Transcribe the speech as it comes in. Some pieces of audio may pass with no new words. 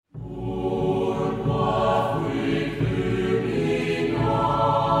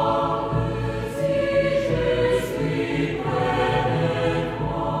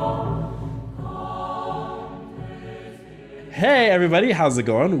everybody. How's it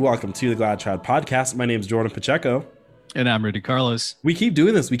going? Welcome to the Glad Trad podcast. My name is Jordan Pacheco. And I'm Rudy Carlos. We keep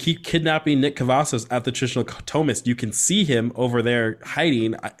doing this. We keep kidnapping Nick Cavazos at the Traditional Thomist. You can see him over there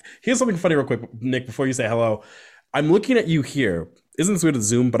hiding. Here's something funny real quick, Nick, before you say hello. I'm looking at you here. Isn't this weird to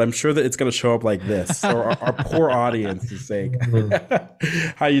Zoom? But I'm sure that it's going to show up like this for our poor audience's sake.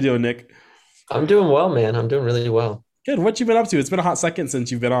 How you doing, Nick? I'm doing well, man. I'm doing really well. Good. What you been up to? It's been a hot second since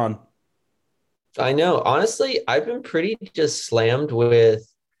you've been on. I know. Honestly, I've been pretty just slammed with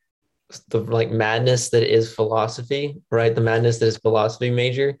the madness that is philosophy, right? The madness that is philosophy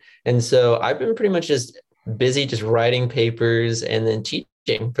major. And so I've been pretty much just busy just writing papers and then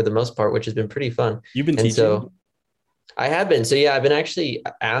teaching for the most part, which has been pretty fun. You've been teaching? So I have been. So yeah, I've been actually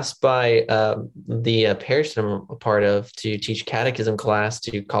asked by the parish that I'm a part of to teach catechism class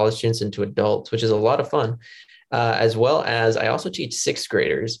to college students and to adults, which is a lot of fun. As well as I also teach sixth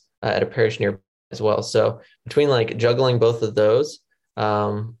graders at a parish nearby as well. So between juggling both of those,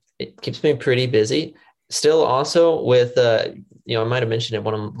 it keeps me pretty busy. Still also with, I might have mentioned it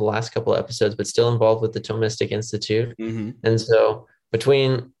one of the last couple of episodes, but still involved with the Thomistic Institute. Mm-hmm. And so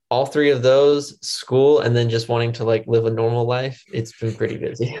between all three of those, school, and then just wanting to live a normal life, it's been pretty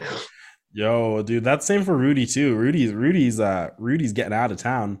busy. Yo, dude, that's same for Rudy too. Rudy's getting out of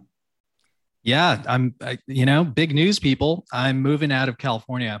town. Yeah, big news, people. I'm moving out of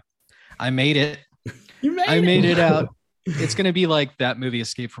California. I made it. I made it out. It's going to be like that movie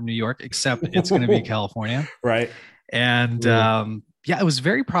Escape from New York, except it's going to be California. Right. And it was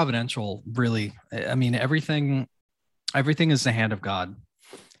very providential, really. I mean, everything is the hand of God.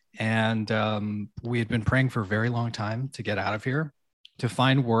 And we had been praying for a very long time to get out of here, to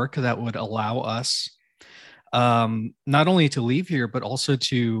find work that would allow us not only to leave here, but also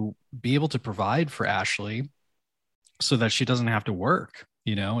to be able to provide for Ashley so that she doesn't have to work,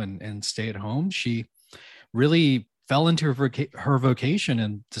 and stay at home. She really fell into her vocation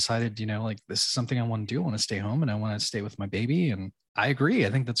and decided, this is something I want to do. I want to stay home and I want to stay with my baby. And I agree. I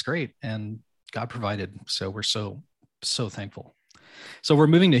think that's great. And God provided. So we're so thankful. So we're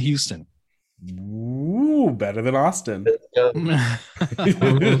moving to Houston. Ooh, better than Austin. I'm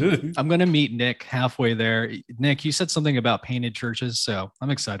going to meet Nick halfway there. Nick, you said something about painted churches. So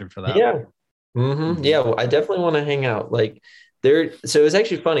I'm excited for that. Yeah. Mm-hmm. Yeah. Well, I definitely want to hang out. So it's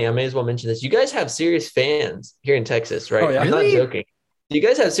actually funny. I may as well mention this. You guys have serious fans here in Texas, right? Oh, yeah? I'm Really? not joking. You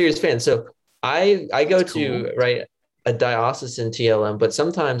guys have serious fans. So I go That's to cool. right a diocesan TLM, but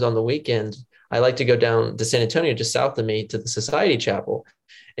sometimes on the weekends I like to go down to San Antonio, just south of me, to the Society Chapel.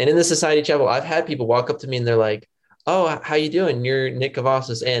 And in the Society Chapel, I've had people walk up to me and they're like, "Oh, how you doing? You're Nick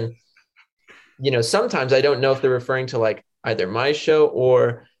Cavazos." And sometimes I don't know if they're referring to either my show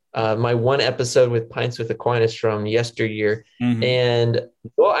or my one episode with Pints with Aquinas from yesteryear. Mm-hmm. And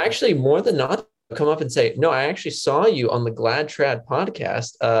well, actually, more than not, come up and say, "No, I actually saw you on the Glad Trad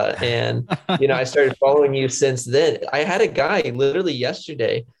podcast." And I started following you since then. I had a guy literally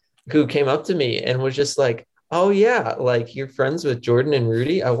yesterday who came up to me and was just like, "Oh yeah, you're friends with Jordan and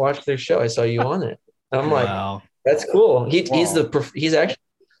Rudy. I watched their show. I saw you on it." And I'm Wow. like, "That's cool." He's Wow. he's actually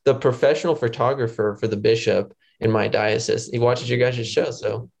the professional photographer for the bishop in my diocese. He watches your guys' show.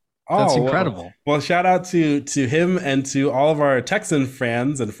 So That's Oh, incredible. well, shout out to him and to all of our Texan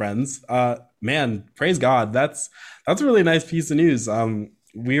fans and friends. Man, praise God. That's a really nice piece of news.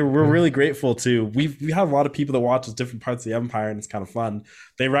 We're really grateful to we have a lot of people that watch us different parts of the empire, and it's kind of fun.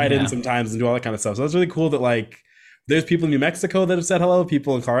 They write in Yeah. sometimes and do all that kind of stuff. So it's really cool that there's people in New Mexico that have said hello,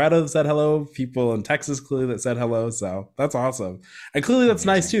 people in Colorado that have said hello, people in Texas clearly that said hello. So that's awesome. And clearly that's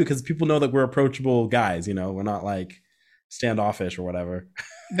nice too, because people know that we're approachable guys, we're not standoffish or whatever.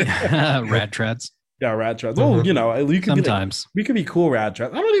 Rad trads. Yeah, rad trads. Well, you could Sometimes. we could be cool rad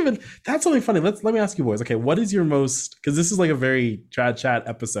trads. That's something funny. Let me ask you boys. Okay, what is your most, because this is a very trad chat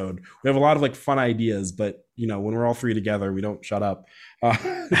episode. We have a lot of fun ideas, but when we're all three together, we don't shut up.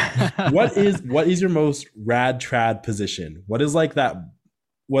 What is your most rad trad position? What is that,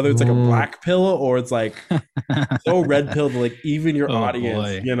 whether it's a black pill or it's so red pill that even your Oh, audience,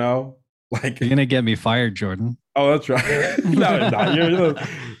 boy. you know? You're going to get me fired, Jordan. Oh, that's right. No, it's not.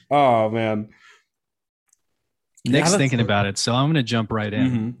 Oh man. Nick's that's thinking so- about it, so I'm going to jump right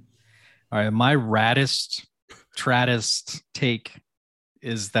in. Mhm. All right, my traddest take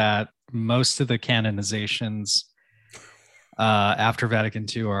is that most of the canonizations after Vatican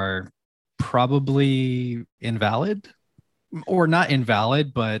II are probably invalid, or not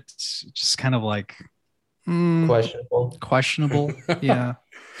invalid, but just kind of questionable. Yeah.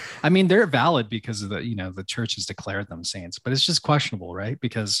 I mean, they're valid because of the church has declared them saints, but it's just questionable, right?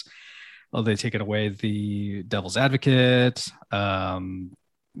 Because they take it away the devil's advocate.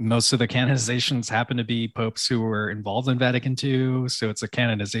 most of the canonizations happen to be popes who were involved in Vatican II. So it's a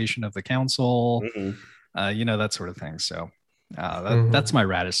canonization of the council, that sort of thing. So that's my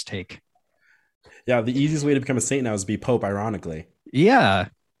raddest take. Yeah, the easiest way to become a saint now is to be pope, ironically. Yeah.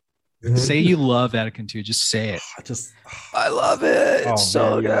 Say you love Vatican II. Just say it. I love it. It's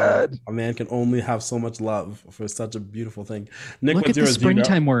so good. A man can only have so much love for such a beautiful thing. Nick, look at the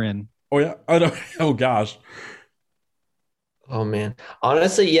springtime we're in. Oh yeah. Oh no. Oh gosh. Oh man.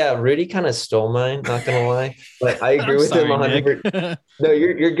 Honestly, yeah, Rudy kind of stole mine, not gonna lie. But I agree with him 100%. No,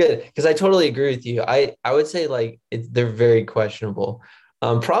 you're good. Because I totally agree with you. I would say like they're very questionable.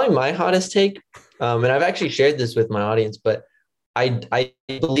 Probably my hottest take, and I've actually shared this with my audience, but I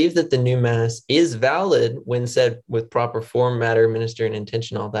believe that the new mass is valid when said with proper form, matter, minister, and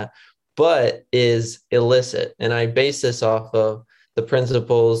intention, all that, but is illicit. And I base this off of the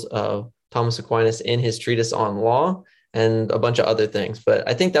principles of Thomas Aquinas in his treatise on law and a bunch of other things. But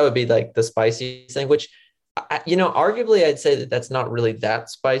I think that would be like the spicy thing, which, arguably I'd say that that's not really that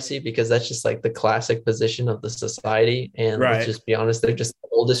spicy because that's just like the classic position of the society. And let's just be honest, they're just the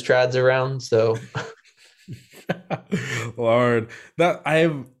oldest trads around. So Lord,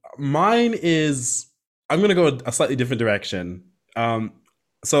 mine is, I'm going to go a slightly different direction.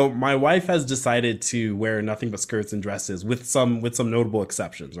 So my wife has decided to wear nothing but skirts and dresses with some notable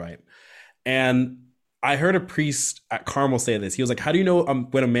exceptions. Right. And I heard a priest at Carmel say this. He was like, how do you know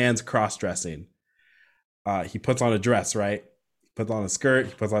when a man's cross-dressing? He puts on a dress, right? He puts on a skirt,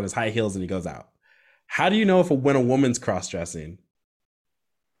 he puts on his high heels, and he goes out. How do you know when a woman's cross-dressing?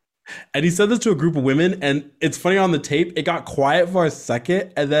 And he said this to a group of women, and it's funny on the tape, it got quiet for a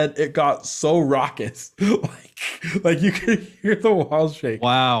second, and then it got so raucous. like you could hear the walls shake.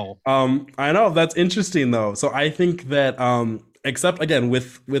 Wow. I know, that's interesting though. So I think that except again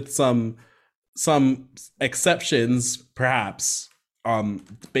with some exceptions, perhaps,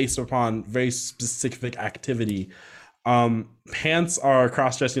 based upon very specific activity. Pants are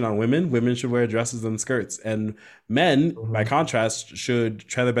cross-dressing on women. Women should wear dresses and skirts, and men, by contrast, should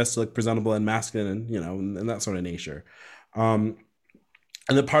try their best to look presentable and masculine, and that sort of nature. And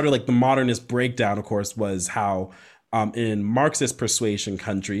then part of like the modernist breakdown, of course, was how in Marxist persuasion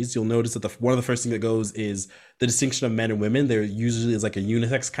countries, you'll notice that one of the first things that goes is the distinction of men and women. There usually is like a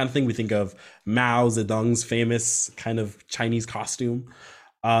unisex kind of thing. We think of Mao Zedong's famous kind of Chinese costume.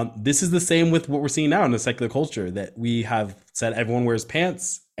 This is the same with what we're seeing now in the secular culture, that we have said everyone wears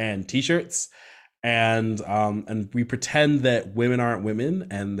pants and t-shirts, and we pretend that women aren't women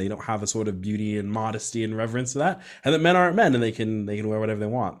and they don't have a sort of beauty and modesty and reverence to that, and that men aren't men and they can wear whatever they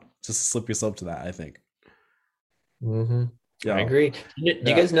want. Just slip your slope to that, I think. Yeah, I agree. Do you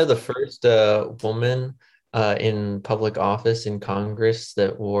guys know the first woman in public office in Congress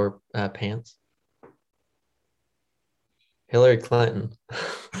that wore pants? Hillary Clinton.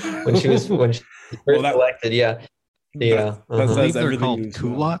 when she was first elected. Yeah. That says they're called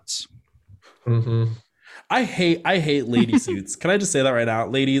culottes. I hate lady suits. Can I just say that right now,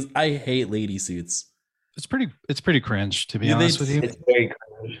 ladies? I hate lady suits. It's pretty cringe, to be honest with you. It's very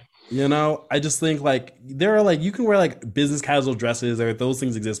cringe. I just think like there are like, you can wear like business casual dresses, or those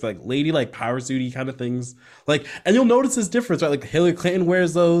things exist, but like lady like power suity kind of things, like, and you'll notice this difference, right? Like Hillary Clinton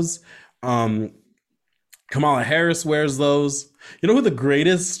wears those. Kamala Harris wears those. You know who the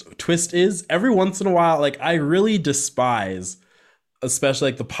greatest twist is? Every once in a while, like I really despise, especially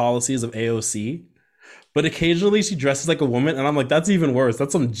like the policies of AOC, but occasionally she dresses like a woman, and I'm like, that's even worse.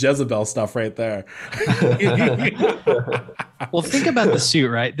 That's some Jezebel stuff right there. Well, think about the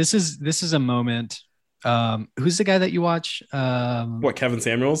suit, right? This is a moment. Who's the guy that you watch? What, Kevin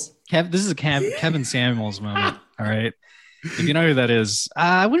Samuels? This is a Kevin Samuels moment. All right. If you know who that is,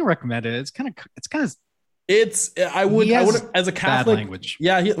 I wouldn't recommend it. I would as a Catholic. Bad language.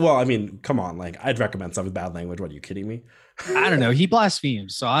 Yeah. Well, I mean, come on. Like, I'd recommend stuff with bad language. What, are you kidding me? I don't know. He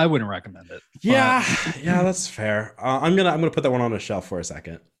blasphemes, so I wouldn't recommend it. Yeah, that's fair. I'm gonna put that one on a shelf for a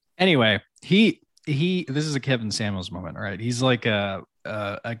second. Anyway, this is a Kevin Samuels moment, right? He's like a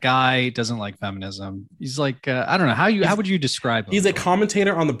guy doesn't like feminism. He's like I don't know how would you describe him? He's a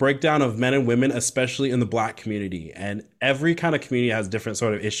commentator on the breakdown of men and women, especially in the Black community, and every kind of community has different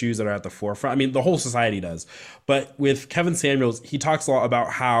sort of issues that are at the forefront. I mean, the whole society does, but with Kevin Samuels, he talks a lot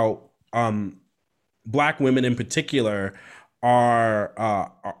about how Black women in particular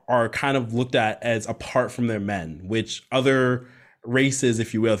are kind of looked at as apart from their men, which other races,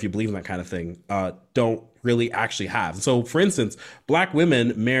 if you will, if you believe in that kind of thing, don't really actually have. So for instance, Black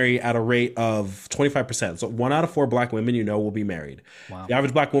women marry at a rate of 25%. So 1 out of 4 Black women will be married. Wow. The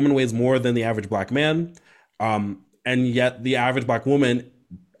average Black woman weighs more than the average Black man. And yet the average Black woman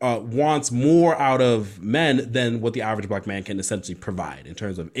wants more out of men than what the average black man can essentially provide in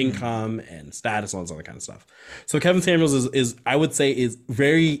terms of income and status and all this other kind of stuff. So Kevin Samuels is I would say is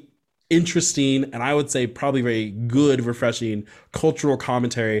very interesting, and I would say probably very good, refreshing cultural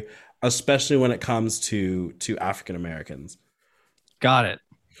commentary, especially when it comes to African Americans. Got it.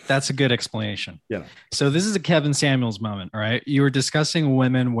 That's a good explanation. Yeah. So this is a Kevin Samuels moment, all right? You were discussing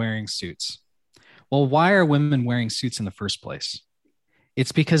women wearing suits. Well, why are women wearing suits in the first place?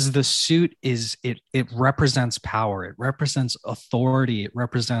 It's because the suit it represents power, it represents authority, it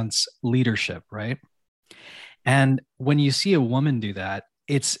represents leadership, right? And when you see a woman do that,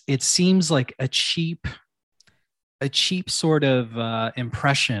 it seems like a cheap sort of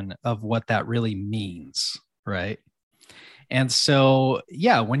impression of what that really means, right? And so,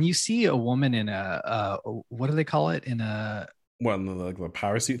 yeah, when you see a woman in a what do they call it? In a the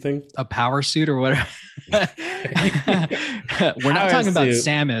power suit thing? A power suit or whatever. We're not talking about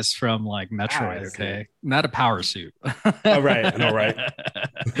Samus from like Metroid, okay? Not a power suit. Oh, right. No, right.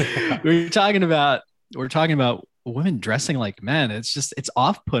 We're talking about women dressing like men. It's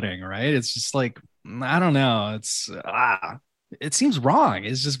off-putting, right? It's just like, I don't know. It seems wrong.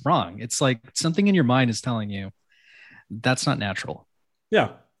 It's just wrong. It's like something in your mind is telling you that's not natural. Yeah.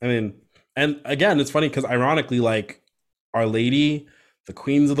 I mean, and again, it's funny because ironically, like, Our Lady, the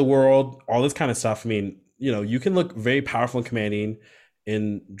queens of the world, all this kind of stuff. I mean, you can look very powerful and commanding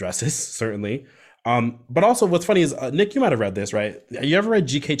in dresses, certainly. But also what's funny is, Nick, you might have read this, right? You ever read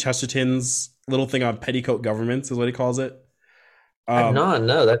G.K. Chesterton's little thing on petticoat governments is what he calls it? I've not.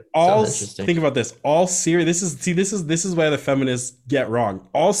 No, that sounds interesting. Think about this. All serious. This is where the feminists get wrong.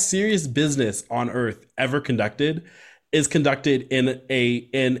 All serious business on earth ever conducted is conducted in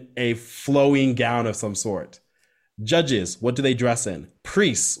a flowing gown of some sort. Judges, what do they dress in?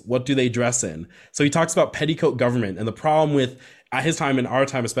 Priests, what do they dress in? So he talks about petticoat government. And the problem with, at his time and our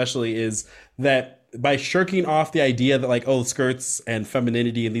time especially, is that by shirking off the idea that like, oh, skirts and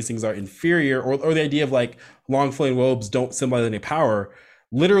femininity and these things are inferior, or the idea of like long flowing robes don't symbolize any power,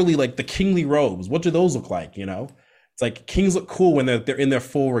 literally like the kingly robes, what do those look like? It's like kings look cool when they're in their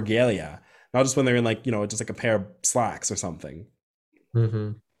full regalia, not just when they're in like, just like a pair of slacks or something.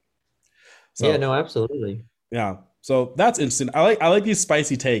 Mm-hmm. So, yeah, no, absolutely. Yeah. So that's interesting. I like these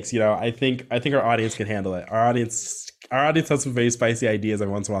spicy takes. I think our audience can handle it. Our audience has some very spicy ideas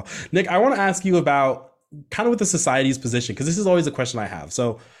every once in a while. Nick, I want to ask you about kind of what the society's position, because this is always a question I have.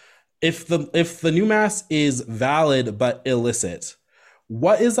 So if the new mass is valid but illicit,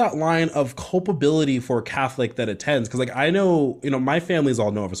 what is that line of culpability for a Catholic that attends? Because like I know, my family's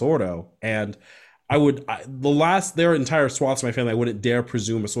all Novus Ordo, and their entire swaths of my family, I wouldn't dare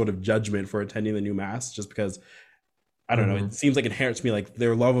presume a sort of judgment for attending the new mass, just because I don't know. It seems like inherent to me, like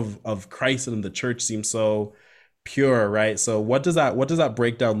their love of Christ and the church seems so pure, right? So what does that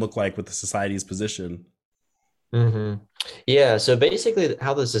breakdown look like with the society's position? Mm-hmm. Yeah. So basically,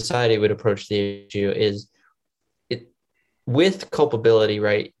 how the society would approach the issue is, with culpability,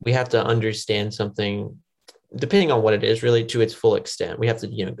 right? We have to understand something, depending on what it is, really to its full extent. We have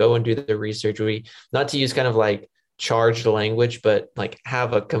to, go and do the research. Not to use kind of like charged language, but like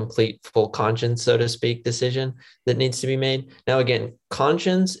have a complete full conscience, so to speak, decision that needs to be made. Now, again,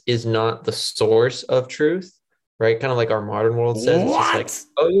 conscience is not the source of truth, right? Kind of like our modern world says. What? It's just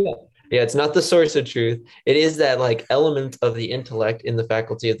like, oh yeah. Yeah, it's not the source of truth. It is that like element of the intellect in the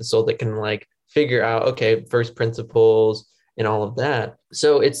faculty of the soul that can like figure out, okay, first principles and all of that.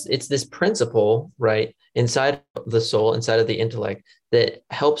 So it's this principle, right, inside the soul, inside of the intellect, that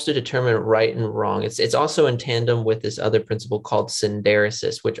helps to determine right and wrong. It's also in tandem with this other principle called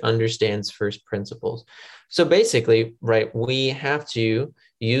synderesis, which understands first principles. So basically, right, we have to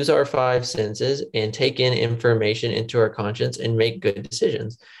use our five senses and take in information into our conscience and make good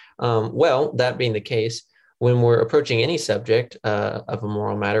decisions. Well, that being the case, when we're approaching any subject of a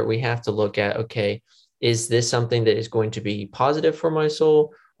moral matter, we have to look at, okay, is this something that is going to be positive for my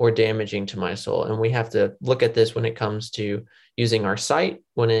soul or damaging to my soul? And we have to look at this when it comes to using our sight,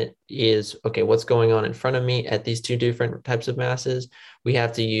 when it is, okay, what's going on in front of me at these two different types of masses. We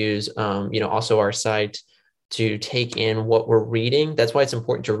have to use, also our sight to take in what we're reading. That's why it's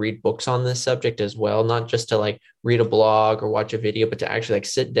important to read books on this subject as well, not just to like read a blog or watch a video, but to actually like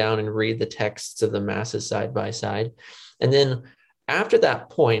sit down and read the texts of the masses side by side. And then after that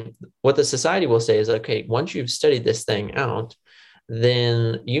point, what the society will say is, okay, once you've studied this thing out,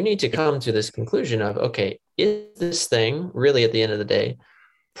 then you need to come to this conclusion of, okay, is this thing really at the end of the day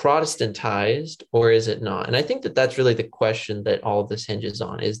Protestantized or is it not? And I think that that's really the question that all of this hinges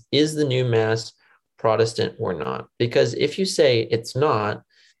on is the new mass Protestant or not? Because if you say it's not,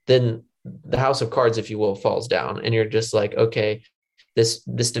 then the house of cards, if you will, falls down and you're just like, okay,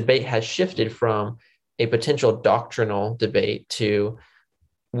 this debate has shifted from a potential doctrinal debate to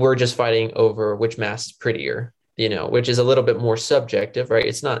we're just fighting over which mass is prettier, which is a little bit more subjective, right?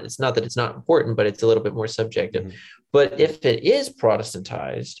 It's not that it's not important, but it's a little bit more subjective. Mm-hmm. But if it is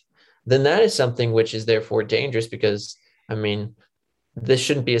Protestantized, then that is something which is therefore dangerous, because, I mean, this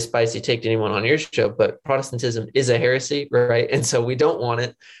shouldn't be a spicy take to anyone on your show, but Protestantism is a heresy, right? And so we don't want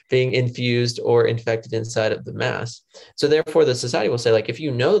it being infused or infected inside of the mass. So therefore the society will say, like, if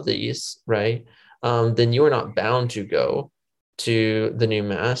you know these, right, then you are not bound to go to the new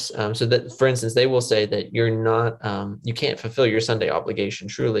mass. So that, for instance, they will say that you're not, you can't fulfill your Sunday obligation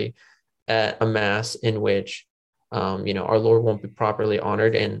truly at a mass in which, our Lord won't be properly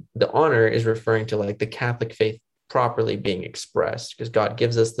honored. And the honor is referring to like the Catholic faith properly being expressed, because God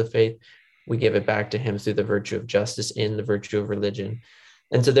gives us the faith, we give it back to him through the virtue of justice in the virtue of religion.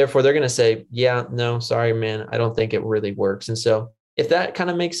 And so therefore they're going to say, yeah, no, sorry, man, I don't think it really works. And so if that kind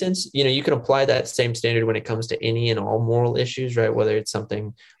of makes sense, you can apply that same standard when it comes to any and all moral issues, right? Whether it's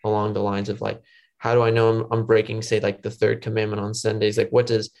something along the lines of like, how do I know I'm breaking, say, like the third commandment on Sundays? Like, what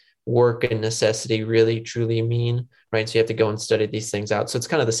does work and necessity really truly mean, right? So you have to go and study these things out. So it's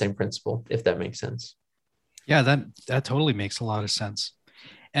kind of the same principle, if that makes sense. Yeah, that totally makes a lot of sense.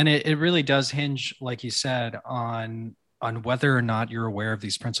 And it really does hinge, like you said, on whether or not you're aware of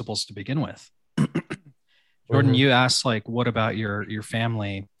these principles to begin with. Jordan, you asked, like, what about your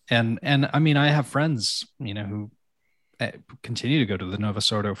family? And I mean, I have friends, who continue to go to the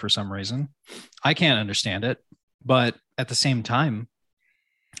Novus Ordo for some reason. I can't understand it, but at the same time,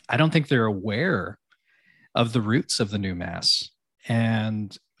 I don't think they're aware of the roots of the new mass.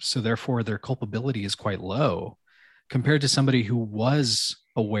 And so therefore their culpability is quite low compared to somebody who was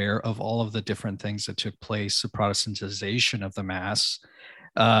aware of all of the different things that took place, the Protestantization of the mass,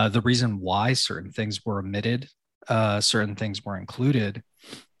 the reason why certain things were omitted, certain things were included,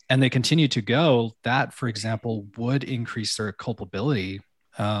 and they continue to go. That, for example, would increase their culpability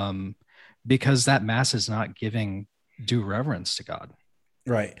because that mass is not giving due reverence to God.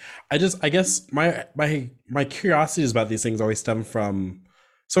 Right. I guess my curiosities about these things always stem from,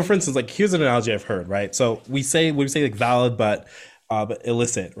 so for instance, like, here's an analogy I've heard, right? So we say like valid, but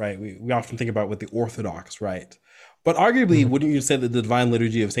illicit, right? We often think about with the Orthodox, right? But arguably, wouldn't you say that the Divine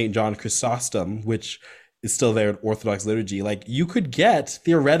Liturgy of St. John Chrysostom, which is still there in Orthodox liturgy, like, you could get,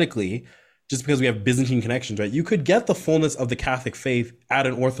 theoretically, just because we have Byzantine connections, right? You could get the fullness of the Catholic faith at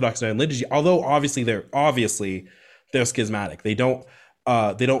an Orthodox Divine Liturgy, although obviously they're schismatic. They don't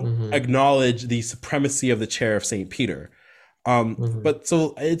acknowledge the supremacy of the chair of St. Peter. But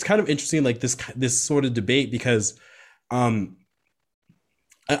so it's kind of interesting, like this sort of debate, because I'm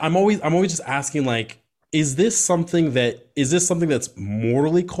always just asking, like, is this something that's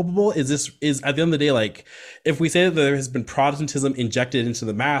morally culpable? Is at the end of the day, like, if we say that there has been Protestantism injected into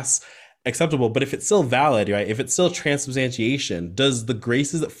the mass, acceptable, but if it's still valid, right? If it's still transubstantiation, does the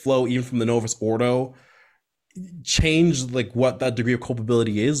graces that flow even from the Novus Ordo change, like, what that degree of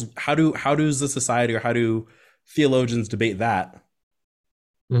culpability is? How does the society, or how do theologians debate that?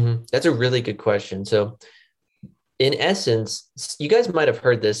 That's a really good question. So in essence, you guys might have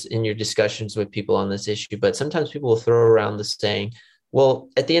heard this in your discussions with people on this issue, but sometimes people will throw around the saying, well,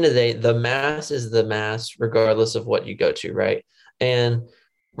 at the end of the day, the mass is the mass regardless of what you go to, right? And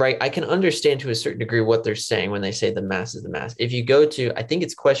right, I can understand to a certain degree what they're saying when they say the mass is the mass. If you go to, I think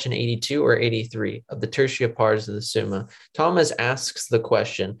it's question 82 or 83 of the Tertia Pars of the Summa, Thomas asks the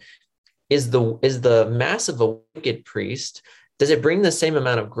question, is the mass of a wicked priest, does it bring the same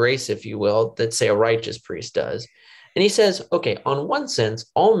amount of grace, if you will, that, say, a righteous priest does? And he says, okay, on one sense,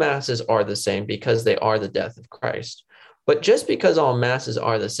 all masses are the same because they are the death of Christ. But just because all masses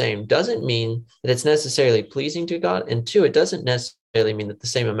are the same doesn't mean that it's necessarily pleasing to God. And two, it doesn't necessarily mean that the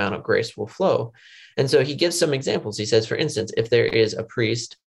same amount of grace will flow. And so he gives some examples. He says, for instance, if there is a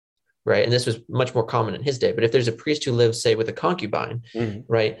priest, right, and this was much more common in his day, but if there's a priest who lives, say, with a concubine,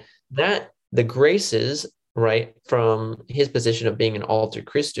 right, that the graces, right, from his position of being an alter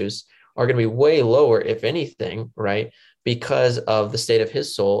Christus are going to be way lower, if anything, right, because of the state of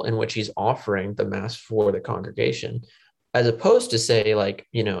his soul in which he's offering the mass for the congregation, as opposed to, say, like,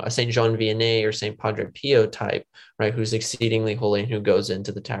 a St. Jean Vianney or St. Padre Pio type, right, who's exceedingly holy and who goes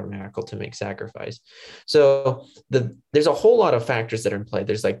into the tabernacle to make sacrifice. So there's a whole lot of factors that are in play.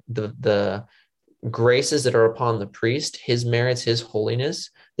 There's like the graces that are upon the priest, his merits, his holiness,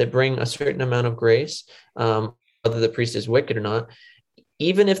 that bring a certain amount of grace, whether the priest is wicked or not.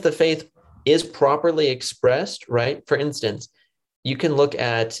 Even if the faith is properly expressed, right? For instance, you can look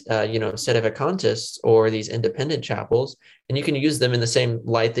at, sedevacantists or these independent chapels, and you can use them in the same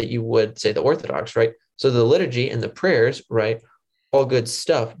light that you would, say, the Orthodox, right? So the liturgy and the prayers, right, all good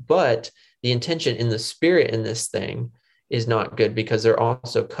stuff, but the intention in the spirit in this thing is not good, because they're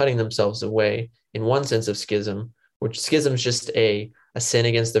also cutting themselves away in one sense of schism, which schism is just a sin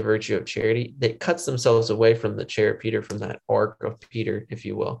against the virtue of charity that cuts themselves away from the chair of Peter, from that ark of Peter, if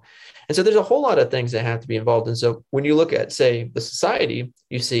you will. And so there's a whole lot of things that have to be involved. And so when you look at, say, the society,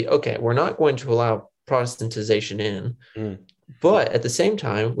 you see, okay, we're not going to allow Protestantization in, but at the same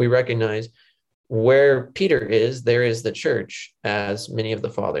time, we recognize where Peter is, there is the church, as many of the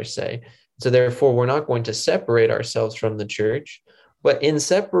fathers say. So therefore, we're not going to separate ourselves from the church, but in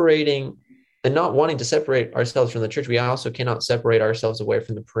separating and not wanting to separate ourselves from the church, we also cannot separate ourselves away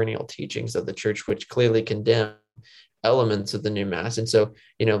from the perennial teachings of the church, which clearly condemn elements of the new mass. And so,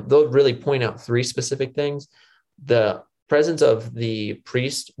 they'll really point out three specific things: the presence of the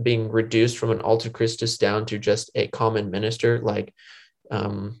priest being reduced from an alter Christus down to just a common minister, like,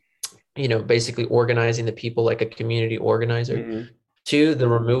 basically organizing the people like a community organizer. Mm-hmm. Two, the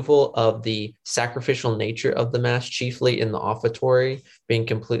removal of the sacrificial nature of the mass, chiefly in the offertory, being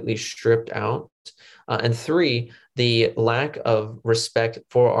completely stripped out. And three, the lack of respect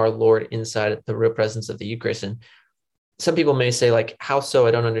for our Lord inside the real presence of the Eucharist. And some people may say, like, how so?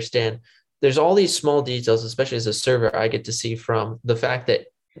 I don't understand. There's all these small details, especially as a server, I get to see from the fact that,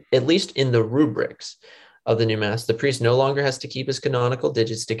 at least in the rubrics of the new mass, the priest no longer has to keep his canonical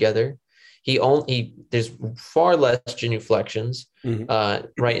digits together. There's far less genuflections.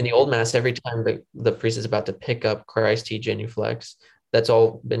 Mm-hmm. Right. In the old mass, every time the priest is about to pick up Christ, he genuflects. That's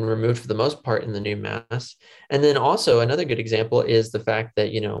all been removed for the most part in the new mass. And then also another good example is the fact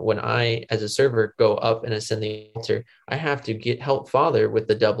that, when I, as a server, go up and ascend the altar, I have to help Father with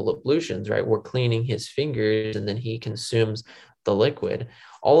the double ablutions, right? We're cleaning his fingers and then he consumes the liquid.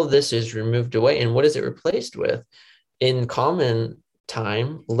 All of this is removed away. And what is it replaced with? In common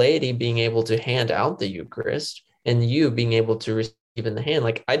time, laity being able to hand out the Eucharist and you being able to receive in the hand.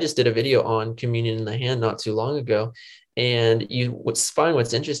 Like, I just did a video on communion in the hand not too long ago. And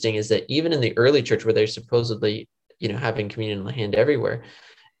what's interesting is that even in the early church, where they're supposedly, having communion in the hand everywhere,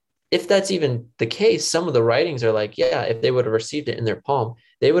 if that's even the case, some of the writings are like, yeah, if they would have received it in their palm,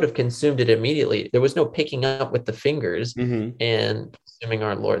 they would have consumed it immediately. There was no picking up with the fingers mm-hmm. and consuming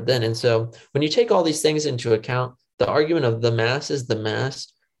our Lord then. And so when you take all these things into account, the argument of the mass is the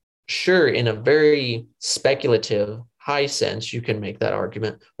mass, sure, in a very speculative, high sense, you can make that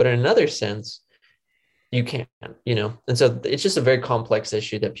argument, but in another sense, you can't, and so it's just a very complex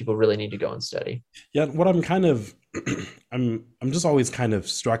issue that people really need to go and study. Yeah. What I'm kind of, I'm just always kind of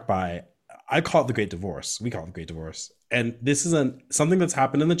struck by, I call it the Great Divorce. We call it the Great Divorce. And this is something that's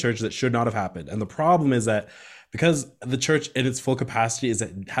happened in the church that should not have happened. And the problem is that because the church in its full capacity is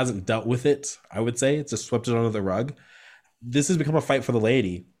that it hasn't dealt with it, I would say, it's just swept it under the rug. This has become a fight for the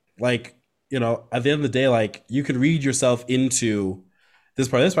laity. Like, at the end of the day, like, you could read yourself into this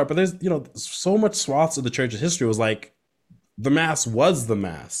part, but there's, so much swaths of the church's history was like, the mass was the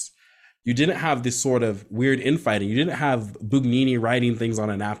mass. You didn't have this sort of weird infighting. You didn't have Bugnini writing things on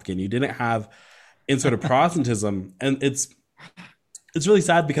a napkin. You didn't have in sort of Protestantism. And it's really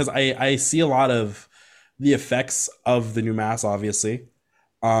sad because I see a lot of the effects of the new mass, obviously.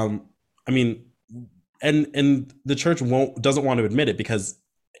 And the church doesn't want to admit it because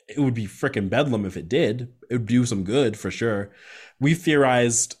it would be freaking bedlam if it did. It would do some good for sure. We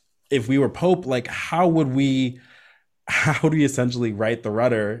theorized, if we were Pope, like, how would we essentially right the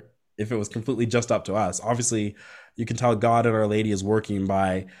rudder if it was completely just up to us? Obviously, you can tell God and Our Lady is working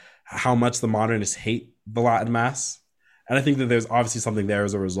by how much the modernists hate the Latin Mass. And I think that there's obviously something there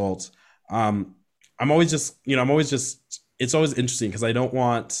as a result. it's always interesting because I don't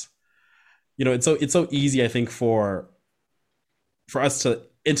want, it's so easy, I think, for us to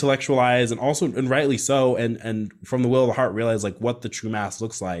intellectualize and rightly so, and from the will of the heart realize like what the true mass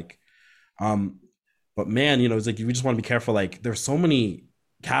looks like. But man, it's like, we just want to be careful. Like, there's so many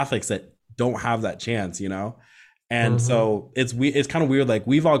Catholics that don't have that chance, and mm-hmm. so it's kind of weird. Like,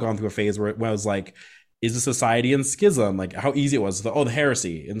 we've all gone through a phase where it was like, is the society in schism? Like, how easy it was. The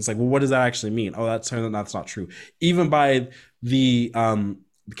heresy. And it's like, well, what does that actually mean? Oh, that's not true. Even by the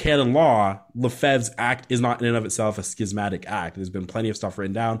canon law, Lefebvre's act is not in and of itself a schismatic act. There's been plenty of stuff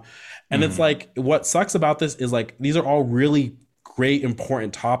written down. And It's like, what sucks about this is like, these are all really great,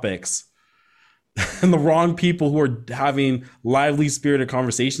 important topics. And the wrong people who are having lively, spirited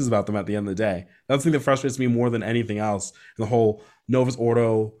conversations about them at the end of the day. That's the thing that frustrates me more than anything else. The whole Novus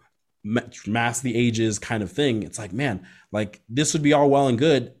Ordo, mass of the ages kind of thing. It's like, man, like, this would be all well and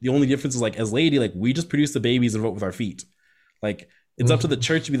good. The only difference is, like, as laity, like, we just produce the babies and vote with our feet. Like, it's up to the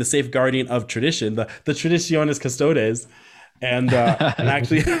church to be the safe guardian of tradition, the traditionis custodes. and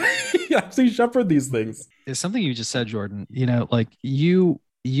actually actually shepherd these things. It's something you just said, Jordan. Like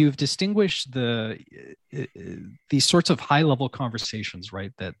you've distinguished these sorts of high level conversations,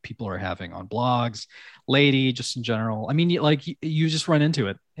 right, that people are having on blogs, laity, just in general. I mean, you just run into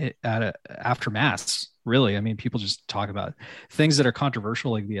it after mass, really. I mean, people just talk about things that are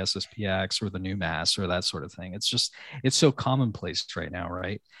controversial, like the SSPX or the new mass or that sort of thing. It's so commonplace right now,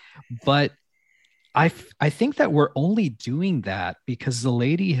 right? But I think that we're only doing that because the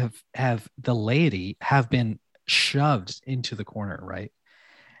laity have been shoved into the corner, right?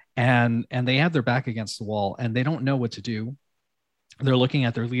 And they have their back against the wall and they don't know what to do. They're looking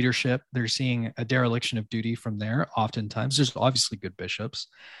at their leadership. They're seeing a dereliction of duty from there. Oftentimes, there's obviously good bishops,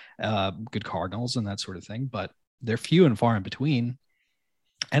 good cardinals, and that sort of thing, but they're few and far in between.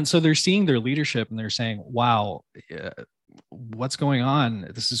 And so they're seeing their leadership and they're saying, wow, what's going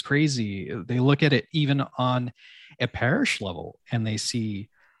on? This is crazy. They look at it even on a parish level and they see,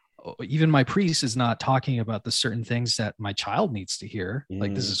 even my priest is not talking about the certain things that my child needs to hear.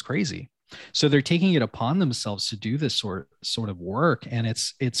 Like, this is crazy. So they're taking it upon themselves to do this sort of work. And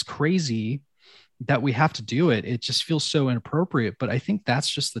it's crazy that we have to do it. It just feels so inappropriate. But I think that's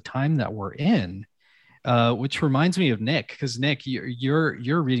just the time that we're in, which reminds me of Nick, because Nick,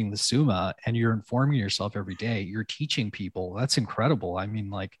 you're reading the Summa and you're informing yourself every day. You're teaching people. That's incredible. I mean,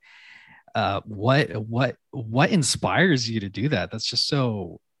 like, what inspires you to do that? That's just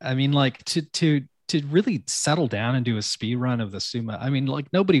so, I mean, like, to really settle down and do a speed run of the Summa. I mean, like,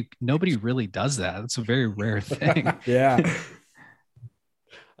 nobody really does that. It's a very rare thing. Yeah.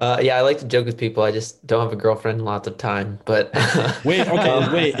 Yeah, I like to joke with people. I just don't have a girlfriend and lots of time. But wait,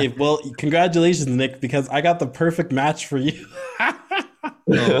 well, congratulations, Nick, because I got the perfect match for you.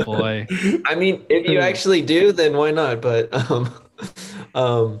 Oh boy. I mean, if you actually do, then why not? But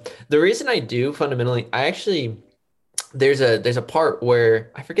the reason I do fundamentally, there's a part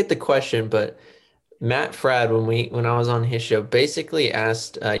where I forget the question, but Matt Fradd, when I was on his show, basically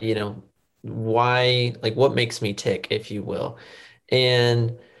asked, why, like, what makes me tick, if you will.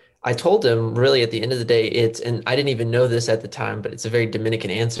 And I told him, really, at the end of the day, and I didn't even know this at the time, but it's a very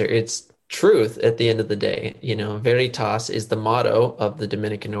Dominican answer. It's truth at the end of the day. Veritas is the motto of the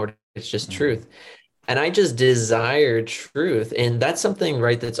Dominican order. It's just truth. And I just desire truth. And that's something,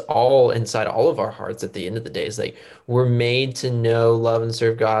 right, that's all inside all of our hearts at the end of the day. Is like, we're made to know, love, and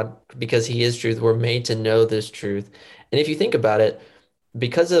serve God because he is truth. We're made to know this truth. And if you think about it,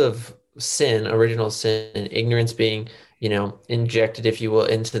 because of sin, original sin, and ignorance being, injected, if you will,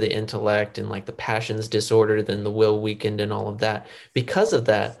 into the intellect, and like the passions disordered, then the will weakened and all of that. Because of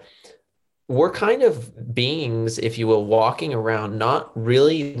that, we're kind of beings, if you will, walking around, not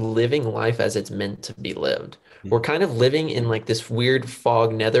really living life as it's meant to be lived. We're kind of living in like this weird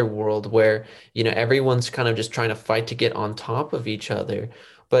fog netherworld where, everyone's kind of just trying to fight to get on top of each other.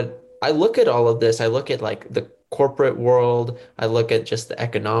 But I look at all of this, I look at like the corporate world, I look at just the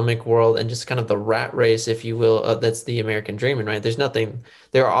economic world and just kind of the rat race, if you will, that's the American dream. And right,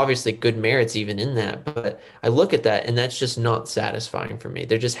 there are obviously good merits even in that, but I look at that and that's just not satisfying for me.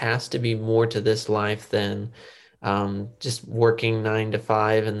 There just has to be more to this life than just working 9 to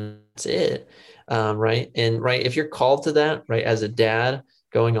 5 and that's it. Right. And right, if you're called to that, right, as a dad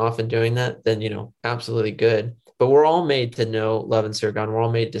going off and doing that, then, absolutely good. But we're all made to know, love, and serve God. We're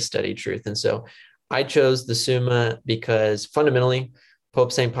all made to study truth. And so I chose the Summa because fundamentally,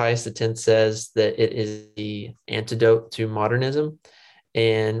 Pope St. Pius X says that it is the antidote to modernism.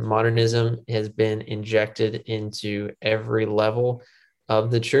 And modernism has been injected into every level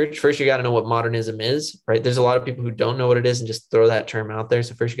of the church. First, you got to know what modernism is, right? There's a lot of people who don't know what it is and just throw that term out there.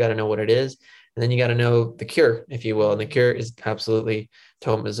 So first, you got to know what it is. And then you got to know the cure, if you will. And the cure is absolutely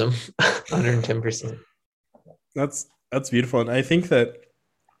Thomism, 110%. That's beautiful. And I think that,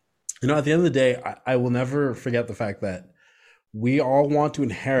 at the end of the day, I will never forget the fact that we all want to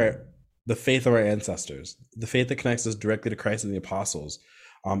inherit the faith of our ancestors, the faith that connects us directly to Christ and the apostles.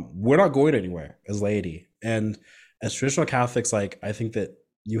 We're not going anywhere as laity. And as traditional Catholics, like, I think that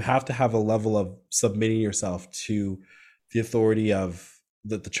you have to have a level of submitting yourself to the authority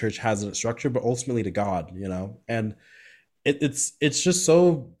that the church has in its structure, but ultimately to God, and it's just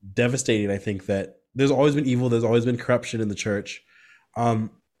so devastating. I think that there's always been evil. There's always been corruption in the church.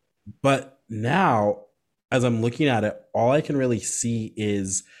 But now, as I'm looking at it, all I can really see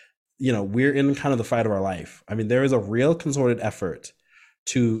is, we're in kind of the fight of our life. I mean, there is a real concerted effort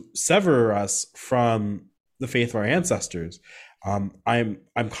to sever us from the faith of our ancestors. I'm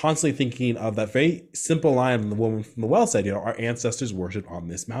constantly thinking of that very simple line the woman from the well said, our ancestors worshiped on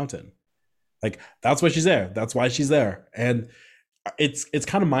this mountain. Like, that's why she's there. That's why she's there. And it's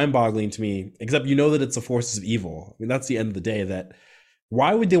kind of mind-boggling to me, except you know that it's the forces of evil. I mean, that's the end of the day. That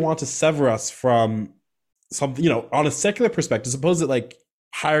why would they want to sever us from something, on a secular perspective? Suppose that like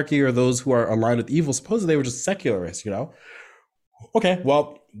hierarchy or those who are aligned with evil, suppose that they were just secularists. Okay,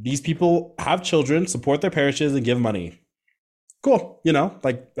 well, these people have children, support their parishes, and give money. Cool,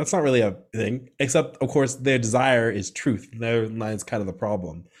 like that's not really a thing, except of course their desire is truth. There lies kind of the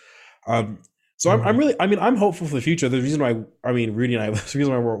problem. So I'm really, I'm hopeful for the future. The reason why, Rudy and I, the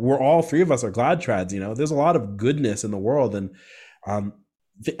reason why we're all three of us are glad trads. There's a lot of goodness in the world, and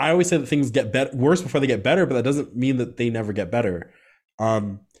I always say that things get worse before they get better, but that doesn't mean that they never get better.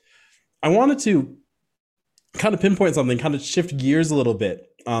 I wanted to kind of pinpoint something, kind of shift gears a little bit.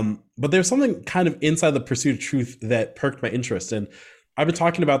 But there's something kind of inside the pursuit of truth that perked my interest, and I've been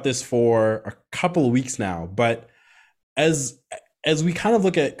talking about this for a couple of weeks now. But as we kind of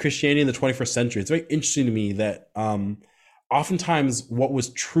look at Christianity in the 21st century, it's very interesting to me that oftentimes what was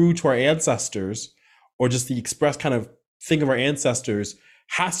true to our ancestors, or just the express kind of thing of our ancestors,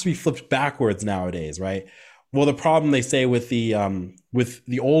 has to be flipped backwards nowadays, right? Well, the problem they say with the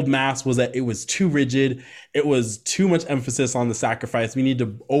old mass was that it was too rigid. It was too much emphasis on the sacrifice. We need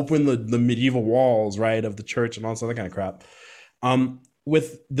to open the medieval walls, right, of the church and all this other kind of crap.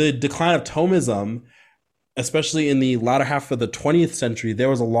 With the decline of Thomism, especially in the latter half of the 20th century, there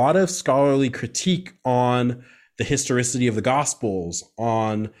was a lot of scholarly critique on the historicity of the Gospels,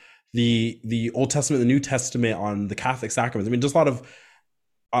 on the Old Testament, the New Testament, on the Catholic sacraments. I mean, just a lot of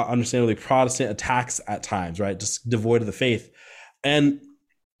understandably Protestant attacks at times, right? Just devoid of the faith. And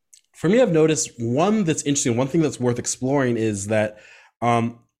for me, I've noticed one that's interesting, one thing that's worth exploring is that,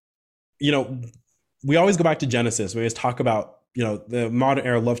 we always go back to Genesis. We always talk about, the modern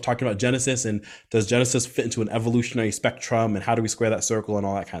era love talking about Genesis, and does Genesis fit into an evolutionary spectrum, and how do we square that circle and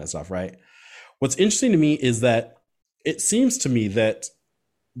all that kind of stuff, right? What's interesting to me is that it seems to me that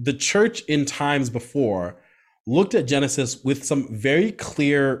the church in times before looked at Genesis with some very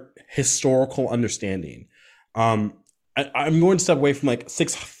clear historical understanding. I'm going to step away from like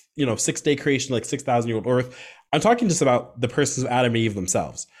 6-day creation, like 6,000-year-old earth. I'm talking just about the persons of Adam and Eve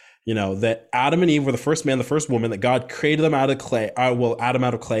themselves. That Adam and Eve were the first man, the first woman, that God created them out of clay, Adam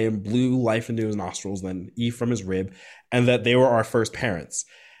out of clay, and blew life into his nostrils, then Eve from his rib, and that they were our first parents.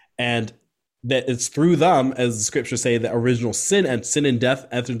 And that it's through them, as the scriptures say, that original sin and death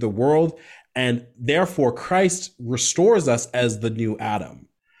entered the world, and therefore Christ restores us as the new Adam.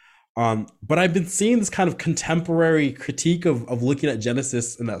 But I've been seeing this kind of contemporary critique of looking at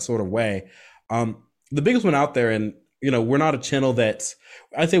Genesis in that sort of way. The biggest one out there, and we're not a channel that,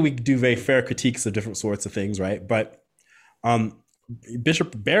 I think we do very fair critiques of different sorts of things, right? But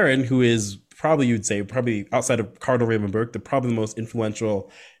Bishop Barron, who is probably, you'd say, probably outside of Cardinal Raymond Burke, probably the most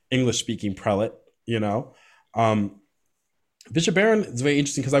influential English-speaking prelate, Bishop Barron is very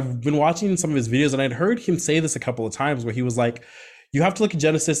interesting because I've been watching some of his videos, and I'd heard him say this a couple of times, where he was like, you have to look at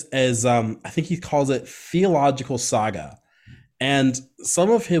Genesis as, I think he calls it theological saga. And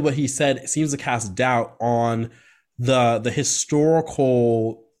some of what he said seems to cast doubt on the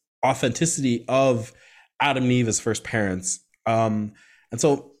historical authenticity of Adam and Eve as first parents. And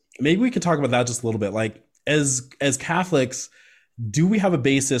so maybe we could talk about that just a little bit. Like, as Catholics, do we have a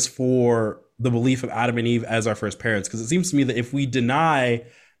basis for the belief of Adam and Eve as our first parents? Because it seems to me that if we deny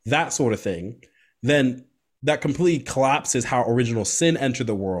that sort of thing, then that completely collapses how original sin entered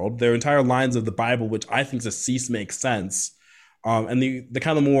the world. There are entire lines of the Bible, which I think to cease makes sense. And the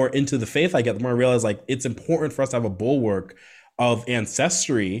kind of more into the faith I get, the more I realize like it's important for us to have a bulwark of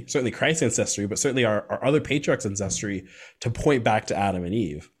ancestry, certainly Christ's ancestry, but certainly our other patriarchs' ancestry, to point back to Adam and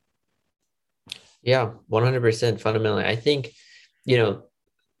Eve. Yeah, 100% fundamentally. I think,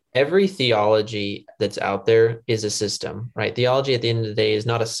 every theology that's out there is a system, right? Theology at the end of the day is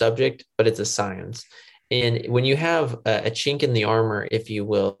not a subject, but it's a science. And when you have a chink in the armor, if you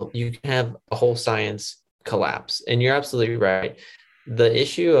will, you can have a whole science collapse. And you're absolutely right. The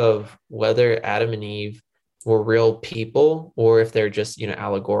issue of whether Adam and Eve were real people or if they're just,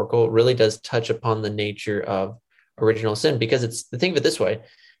 allegorical, really does touch upon the nature of original sin. Because it's the thing of it this way: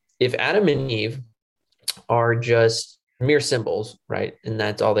 if Adam and Eve are just mere symbols, right, and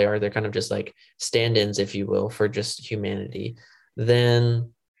that's all they are, they're kind of just like stand-ins, if you will, for just humanity,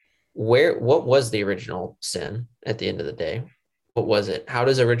 then what was the original sin at the end of the day? What was it? How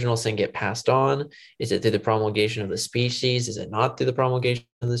does original sin get passed on? Is it through the promulgation of the species? Is it not through the promulgation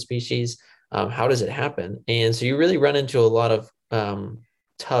of the species? How does it happen? And so you really run into a lot of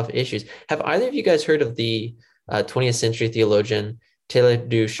tough issues. Have either of you guys heard of the 20th century theologian Teilhard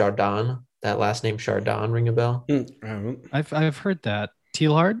de Chardin? That last name Chardin ring a bell? I've heard that.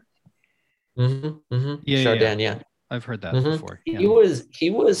 Teilhard? Mm-hmm, mm-hmm. Yeah, Chardin, yeah. I've heard that Mhm. before. He Yeah.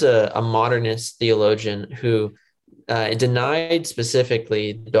 was a modernist theologian who denied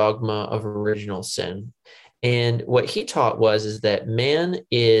specifically the dogma of original sin. And what he taught was is that man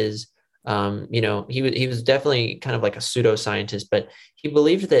is, he was definitely kind of like a pseudoscientist, but he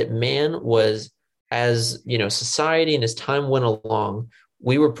believed that man was, as society and as time went along,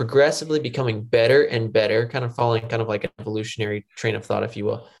 we were progressively becoming better and better, kind of following kind of like an evolutionary train of thought, if you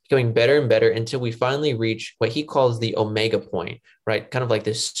will, becoming better and better until we finally reach what he calls the omega point, right? Kind of like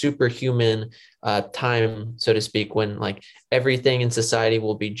this superhuman time, so to speak, when like everything in society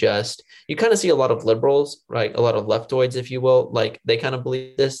will be just. You kind of see a lot of liberals, right? A lot of leftoids, if you will, like they kind of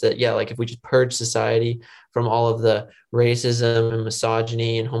believe this, that yeah, like if we just purge society from all of the racism and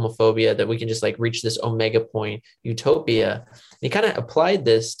misogyny and homophobia, that we can just like reach this omega point utopia. He kind of applied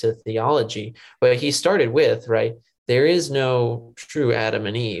this to theology, but he started with, right, there is no true Adam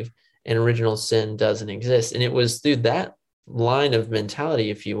and Eve, and original sin doesn't exist. And it was through that line of mentality,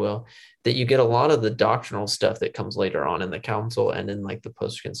 if you will, that you get a lot of the doctrinal stuff that comes later on in the council and in like the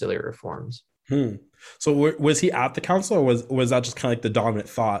post-conciliar reforms. So was he at the council, or was that just kind of like the dominant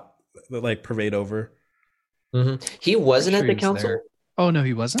thought that like pervade over? He wasn't Pretty at the sure he was council. there. Oh no,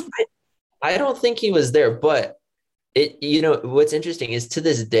 he wasn't. I don't think he was there, but what's interesting is to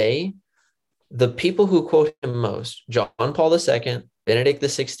this day, the people who quote him most, John Paul II, Benedict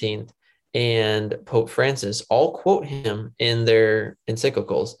XVI, and Pope Francis, all quote him in their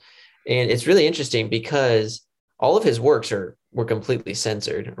encyclicals. And it's really interesting because all of his works were completely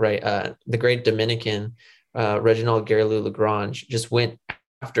censored, right? The great Dominican, Reginald Guerrero Lagrange, just went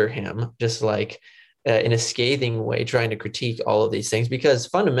after him, just like in a scathing way, trying to critique all of these things. Because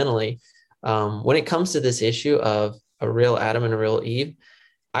fundamentally, when it comes to this issue of a real Adam and a real Eve,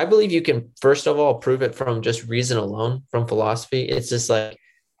 I believe you can, first of all, prove it from just reason alone, from philosophy. It's just like,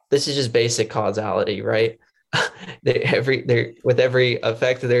 this is just basic causality, right? With every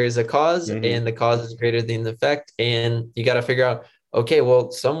effect, there is a cause, and the cause is greater than the effect. And you got to figure out, okay,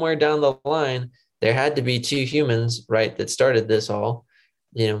 well, somewhere down the line, there had to be two humans, right, that started this all.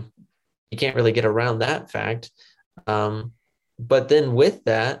 You can't really get around that fact. But then with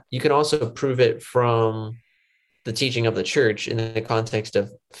that, you can also prove it from the teaching of the church in the context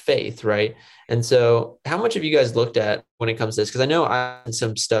of faith, right? And so how much have you guys looked at when it comes to this? Because I know I had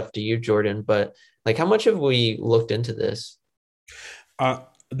some stuff to you, Jordan, but like how much have we looked into this?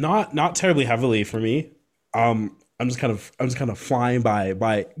 Not terribly heavily for me. I'm just kind of flying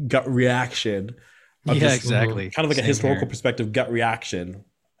by gut reaction. Yeah, exactly. Kind of like a historical perspective, gut reaction.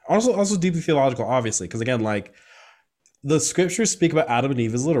 Also deeply theological, obviously, because again, like the scriptures speak about Adam and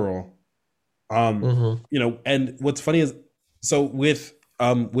Eve as literal. And what's funny is, so with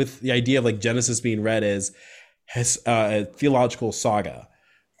the idea of like Genesis being read as a theological saga,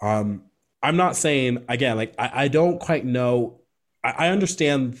 I'm not saying, again, like I don't quite know. I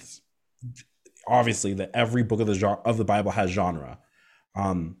understand obviously that every book of the Bible has genre.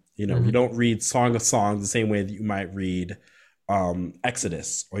 You don't read Song of Songs the same way that you might read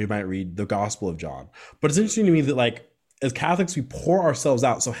Exodus, or you might read the Gospel of John. But it's interesting to me that like, as Catholics, we pour ourselves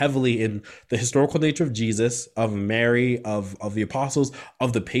out so heavily in the historical nature of Jesus, of Mary, of the apostles,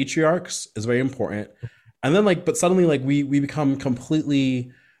 of the patriarchs is very important. And then but suddenly like we become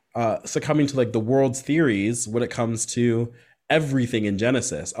completely succumbing to like the world's theories when it comes to everything in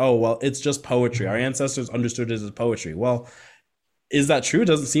Genesis. Oh, well, it's just poetry. Our ancestors understood it as poetry. Well, is that true? It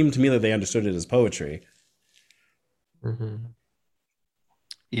doesn't seem to me that they understood it as poetry.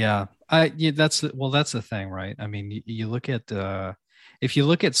 Yeah, that's the thing, right? I mean, you look at if you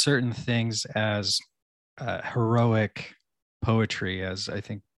look at certain things as heroic poetry, as I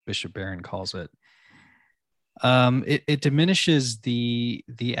think Bishop Barron calls it, it diminishes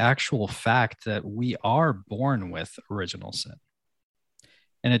the actual fact that we are born with original sin,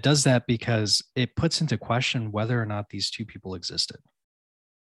 and it does that because it puts into question whether or not these two people existed.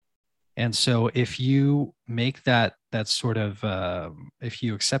 And so if you make that sort of, if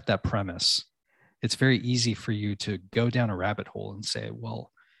you accept that premise, it's very easy for you to go down a rabbit hole and say,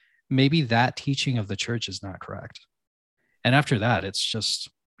 well, maybe that teaching of the church is not correct. And after that, it's just,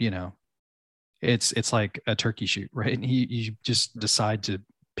 it's like a turkey shoot, right? And you just decide to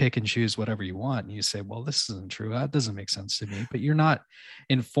pick and choose whatever you want. And you say, well, this isn't true. That doesn't make sense to me. But you're not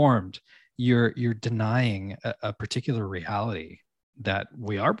informed. You're denying a particular reality, that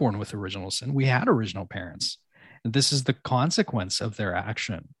we are born with original sin. We had original parents. And this is the consequence of their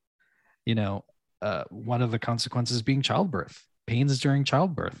action. One of the consequences being childbirth, pains during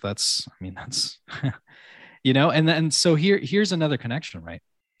childbirth. That's, and then, so here's another connection, right?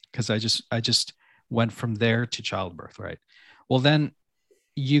 Because I just went from there to childbirth, right? Well, then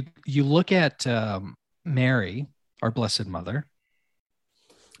you look at Mary, our Blessed Mother.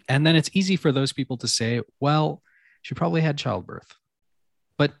 And then it's easy for those people to say, well, she probably had childbirth.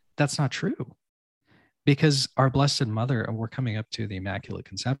 But that's not true, because our Blessed Mother, and we're coming up to the Immaculate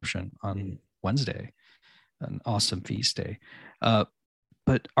Conception on Wednesday, an awesome feast day.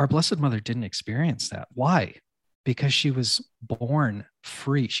 But our Blessed Mother didn't experience that. Why? Because she was born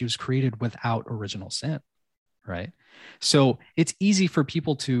free. She was created without original sin, right? So it's easy for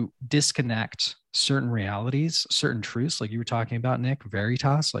people to disconnect certain realities, certain truths, like you were talking about, Nick,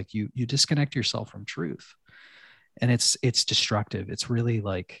 veritas, like you disconnect yourself from truth. And it's destructive. It's really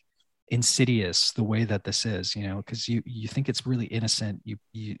like insidious the way that this is, you know, because you think it's really innocent.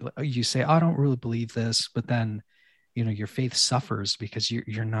 You say, oh, I don't really believe this, but then, you know, your faith suffers because you're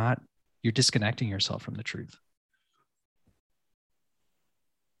disconnecting yourself from the truth.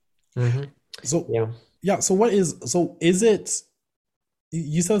 Mm-hmm. So is it,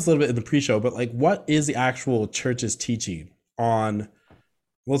 you said this a little bit in the pre-show, but like, what is the actual church's teaching on,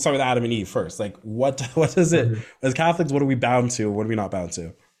 let's start with Adam and Eve first. Like, what is it, as Catholics, what are we bound to? What are we not bound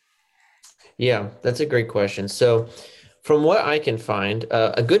to? Yeah, that's a great question. So from what I can find,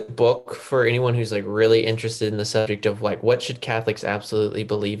 a good book for anyone who's like really interested in the subject of like, what should Catholics absolutely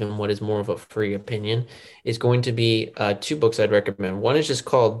believe and what is more of a free opinion, is going to be two books I'd recommend. One is just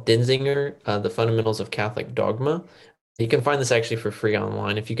called Denzinger, The Fundamentals of Catholic Dogma. You can find this actually for free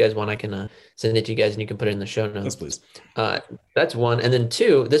online. If you guys want, I can send it to you guys and you can put it in the show notes. Yes, please. That's one. And then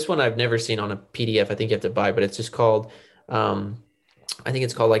two, this one I've never seen on a PDF. I think you have to buy, but it's just called, I think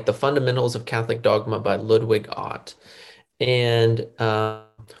it's called like The Fundamentals of Catholic Dogma by Ludwig Ott. And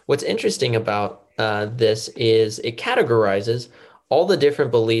what's interesting about this is it categorizes all the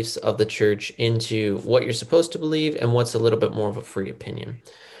different beliefs of the church into what you're supposed to believe and what's a little bit more of a free opinion.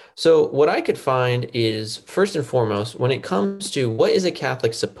 So what I could find is, first and foremost, when it comes to what is a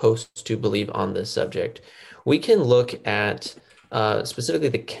Catholic supposed to believe on this subject, we can look at specifically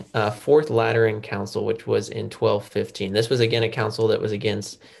the Fourth Lateran Council, which was in 1215. This was, again, a council that was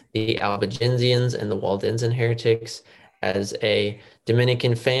against the Albigensians and the Waldensian heretics. As a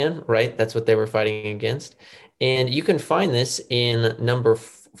Dominican fan, right? That's what they were fighting against. And you can find this in number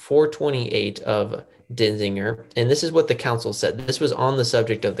 428 of Denzinger. And this is what the council said. This was on the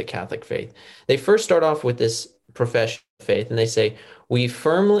subject of the Catholic faith. They first start off with this profession of faith, and they say, we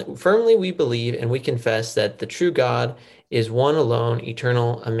firmly we believe and we confess that the true God is one alone,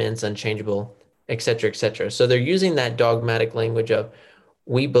 eternal, immense, unchangeable, etc., etc. So they're using that dogmatic language of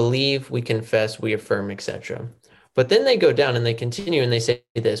we believe, we confess, we affirm, etc. But then they go down and they continue and they say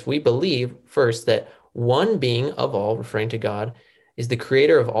this: we believe first that one being of all, referring to God, is the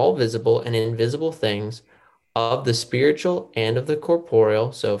creator of all visible and invisible things, of the spiritual and of the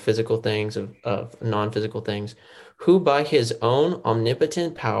corporeal, so physical things, of non-physical things, who by his own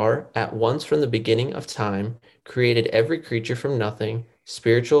omnipotent power, at once from the beginning of time, created every creature from nothing,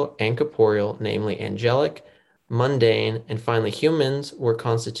 spiritual and corporeal, namely angelic, mundane, and finally humans were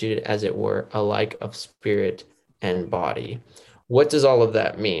constituted, as it were, alike of spirit and body. What does all of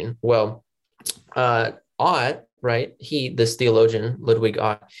that mean? Well, Ott, right? This theologian, Ludwig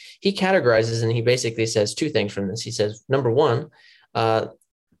Ott, he categorizes and he basically says two things from this. He says, number one,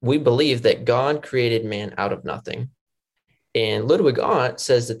 we believe that God created man out of nothing. And Ludwig Ott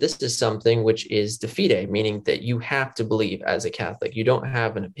says that this is something which is de fide, meaning that you have to believe as a Catholic. You don't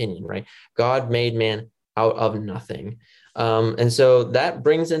have an opinion, right? God made man out of nothing. And so that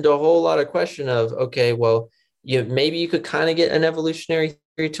brings into a whole lot of question of, okay, well, maybe you could kind of get an evolutionary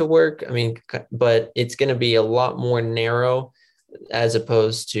theory to work. I mean, but it's going to be a lot more narrow as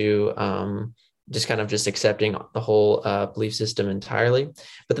opposed to just accepting the whole belief system entirely.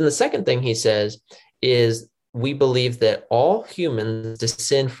 But then the second thing he says is we believe that all humans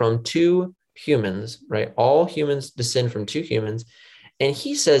descend from two humans, right? All humans descend from two humans. And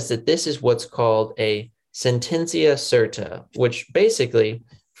he says that this is what's called a sententia certa, which basically,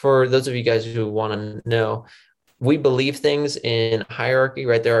 for those of you guys who want to know, we believe things in hierarchy,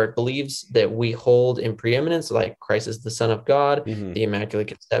 right? There are beliefs that we hold in preeminence, like Christ is the Son of God, the Immaculate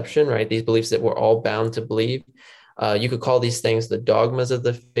Conception, right? These beliefs that we're all bound to believe. You could call these things the dogmas of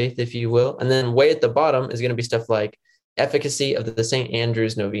the faith, if you will. And then way at the bottom is going to be stuff like efficacy of the St.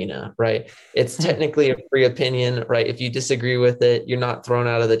 Andrew's Novena, right? It's technically a free opinion, right? If you disagree with it, you're not thrown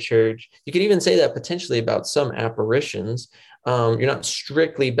out of the church. You could even say that potentially about some apparitions. You're not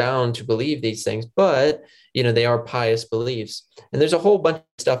strictly bound to believe these things, but they are pious beliefs. And there's a whole bunch of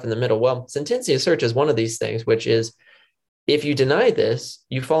stuff in the middle. Well, sententia certa is one of these things, which is if you deny this,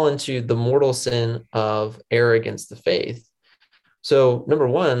 you fall into the mortal sin of error against the faith. So number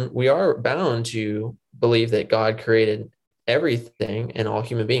one, we are bound to believe that God created everything and all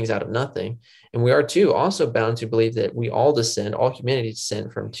human beings out of nothing. And we are too also bound to believe that we all descend, all humanity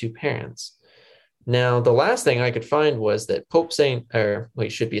descend from two parents. Now, the last thing I could find was that Pope Saint, or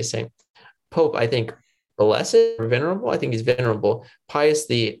wait, should be a saint, Pope, I think, blessed or venerable, I think he's venerable, Pius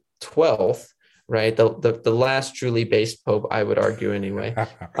the 12th, right? The last truly based Pope, I would argue anyway.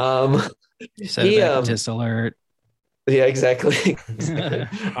 You said Adventist alert. Yeah, exactly. Exactly.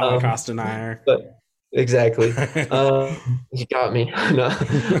 Holocaust denier. But exactly. You got me.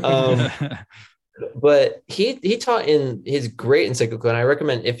 No. But he taught in his great encyclical, and I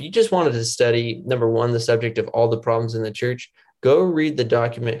recommend if you just wanted to study, number one, the subject of all the problems in the church, go read the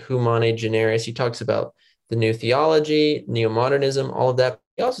document Humanae Generis. He talks about the new theology, neo-modernism, all of that.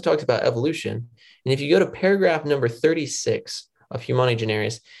 He also talks about evolution. And if you go to paragraph number 36 of Humanae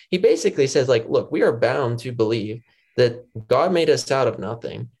Generis, he basically says, like, look, we are bound to believe that God made us out of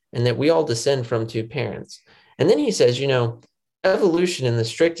nothing and that we all descend from two parents. And then he says, evolution in the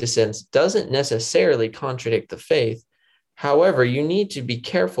strictest sense doesn't necessarily contradict the faith. However, you need to be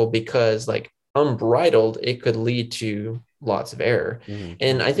careful because, like, unbridled, it could lead to lots of error. Mm-hmm.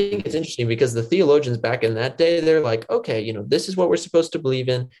 And I think it's interesting because the theologians back in that day, they're like, okay, this is what we're supposed to believe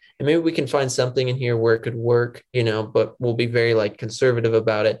in. And maybe we can find something in here where it could work, but we'll be very like conservative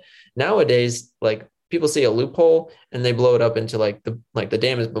about it. Nowadays, like, people see a loophole and they blow it up into like the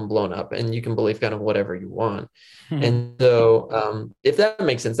dam has been blown up and you can believe kind of whatever you want. Mm-hmm. And so if that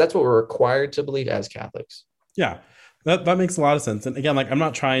makes sense, that's what we're required to believe as Catholics. Yeah, that makes a lot of sense. And again, like, I'm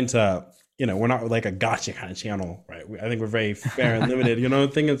not trying to, we're not like a gotcha kind of channel, right? I think we're very fair and limited, the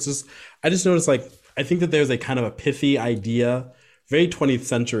thing. It's just, I just noticed, like, I think that there's a kind of a pithy idea, very 20th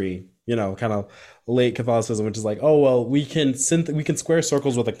century, kind of late Catholicism, which is like, oh, well, we can square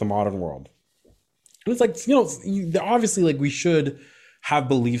circles with like the modern world. And it's like, obviously, like, we should have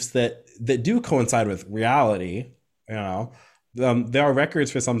beliefs that do coincide with reality. There are records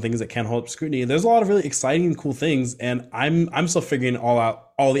for some things that can hold up scrutiny. There's a lot of really exciting and cool things, and I'm still figuring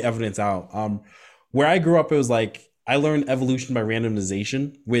all the evidence out. Where I grew up, it was like I learned evolution by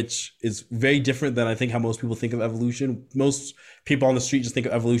randomization, which is very different than I think how most people think of evolution. Most people on the street just think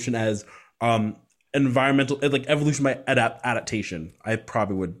of evolution as environmental, like evolution by adaptation. I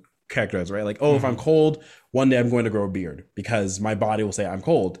probably would characterize, right? Like, oh, if I'm cold, one day I'm going to grow a beard because my body will say I'm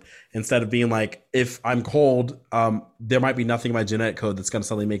cold, instead of being like, if I'm cold, there might be nothing in my genetic code that's going to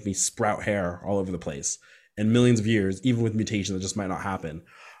suddenly make me sprout hair all over the place in millions of years, even with mutations that just might not happen.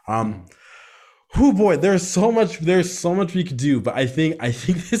 Oh boy, there's so much we could do, but I think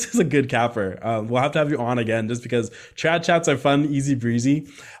this is a good capper. We'll have to have you on again just because trad chats are fun, easy breezy.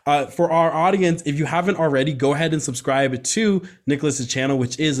 For our audience, if you haven't already, go ahead and subscribe to Nicholas's channel,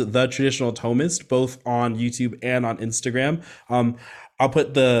 which is The Traditional Thomist, both on YouTube and on Instagram. I'll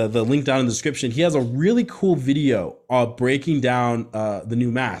put the link down in the description. He has a really cool video breaking down the new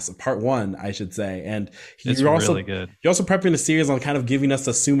Mass, part 1, I should say. And it's really good. You're also prepping a series on kind of giving us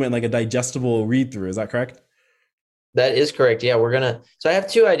a Summa and like a digestible read through. Is that correct? That is correct. Yeah, so I have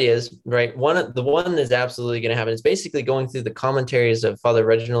two ideas, right? The one is absolutely going to happen. It's basically going through the commentaries of Father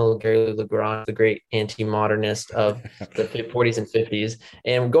Reginald Gary-Lagrange, the great anti-modernist of the 40s and 50s,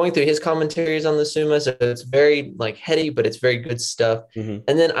 and going through his commentaries on the Summa. So it's very like heady, but it's very good stuff. Mm-hmm.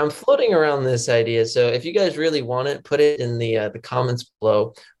 And then I'm floating around this idea. So if you guys really want it, put it in the comments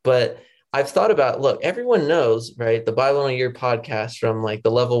below. But I've thought about, look, everyone knows, right? The Bible in a Year podcast from like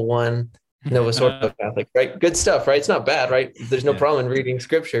the level 1 Novus Ordo Catholic, right? Good stuff, right? It's not bad, right? There's no problem in reading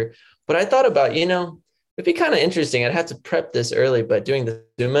scripture. But I thought about, it'd be kind of interesting. I'd have to prep this early, but doing the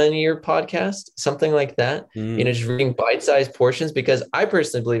Summa in a Year podcast, something like that, just reading bite-sized portions, because I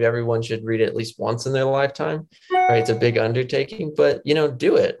personally believe everyone should read it at least once in their lifetime, right? It's a big undertaking, but,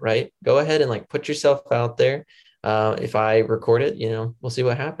 do it, right? Go ahead and like put yourself out there. If I record it, we'll see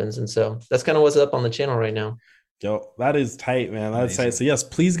what happens. And so that's kind of what's up on the channel right now. Yo, that is tight, man. That's tight. So yes,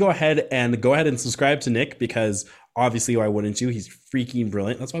 please go ahead and subscribe to Nick, because obviously, why wouldn't you? He's freaking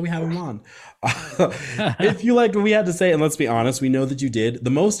brilliant. That's why we have him on. If you liked what we had to say, and let's be honest, we know that you did, the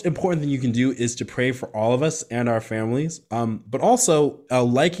most important thing you can do is to pray for all of us and our families. But also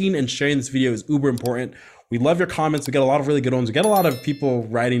liking and sharing this video is uber important. We love your comments. We get a lot of really good ones. We get a lot of people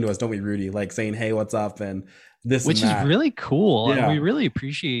writing to us, don't we, Rudy? Like saying, hey, what's up? And this which and that. Is really cool. Yeah. And we really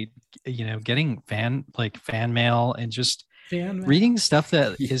appreciate, getting fan mail and just reading stuff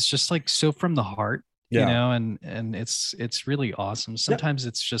that is just like so from the heart, and it's really awesome. Sometimes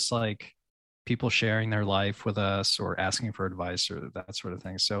it's just like people sharing their life with us or asking for advice or that sort of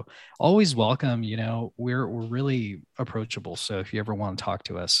thing. So always welcome, we're really approachable. So if you ever want to talk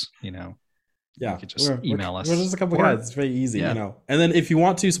to us, Yeah, you could just email us. We're just a couple Or- guys. It's very easy, you know. And then if you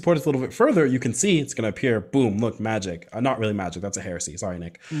want to support us a little bit further, you can see it's going to appear. Boom! Look, magic. Not really magic. That's a heresy. Sorry,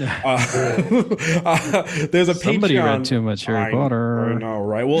 Nick. There's a Somebody Patreon. read too much Harry Potter. I know,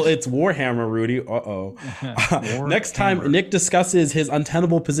 right? Well, it's Warhammer, Rudy. Next time, Nick discusses his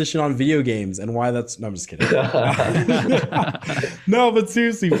untenable position on video games and why that's. No, I'm just kidding. No, but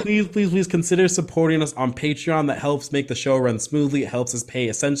seriously, please consider supporting us on Patreon. That helps make the show run smoothly. It helps us pay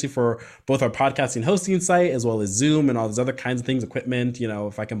essentially for both our podcasting hosting site as well as Zoom and all these other kinds of things, equipment. You know,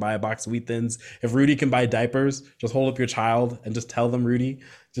 if I can buy a box of Wheat Thins, if Rudy can buy diapers, just hold up your child and just tell them, Rudy,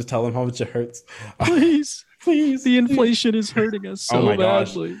 just tell them how much it hurts. Please. The inflation is hurting us so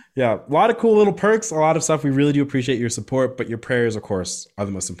badly. Yeah, a lot of cool little perks, a lot of stuff. We really do appreciate your support, but your prayers, of course, are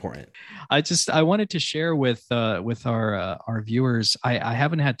the most important. I wanted to share with our viewers. I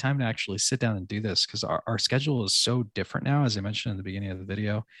haven't had time to actually sit down and do this because our schedule is so different now. As I mentioned in the beginning of the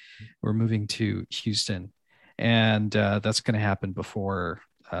video, we're moving to Houston, and that's going to happen before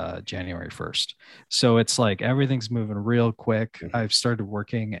January 1st. So it's like everything's moving real quick. I've started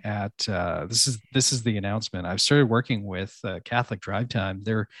working at this is the announcement. I've started working with Catholic Drive Time.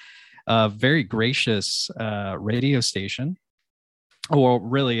 They're a very gracious radio station. Well,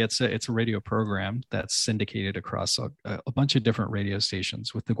 really, it's a radio program that's syndicated across a bunch of different radio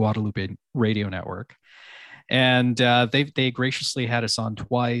stations with the Guadalupe Radio Network. And they graciously had us on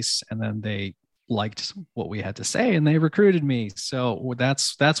twice, and then they liked what we had to say and they recruited me. So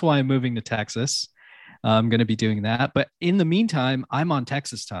that's why I'm moving to Texas. I'm going to be doing that. But in the meantime, I'm on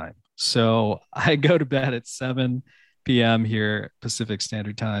Texas time. So I go to bed at 7 p.m. here, Pacific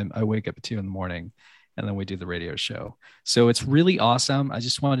Standard Time. I wake up at 2 a.m. and then we do the radio show. So it's really awesome. I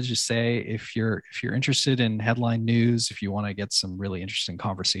just wanted to say, if you're interested in headline news, if you want to get some really interesting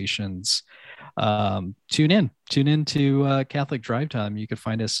conversations, tune in to Catholic Drive Time. You can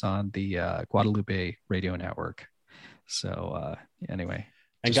find us on the Guadalupe Radio Network. So anyway,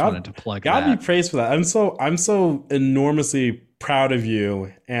 and just wanted to plug God that. Be praised for that. I'm so enormously proud of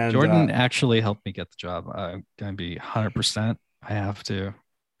you. And Jordan actually helped me get the job. I'm gonna be 100%. I have to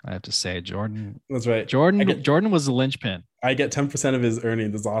say, Jordan. That's right. Jordan was the linchpin. I get 10% of his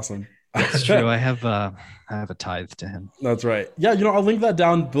earnings. That's awesome. That's true. I have a tithe to him. That's right. Yeah, I'll link that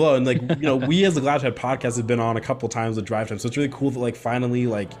down below. And we as the Glad Chat podcast have been on a couple times with Drive Time, so it's really cool that finally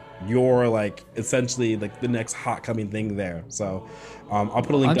you're essentially the next hot coming thing there. So I'll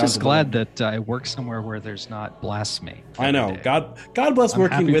put a link. I'm down just glad that I work somewhere where there's not blasphemy. I know. God bless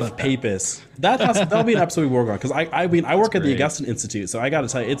working with papists. That'll be an episode we work on, because I work at the Augustine Institute, so I got to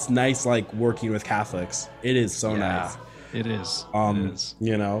tell you, it's nice working with Catholics. It is so nice. It is.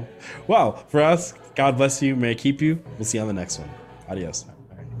 Well, for us, God bless you. May it keep you. We'll see you on the next one. Adios.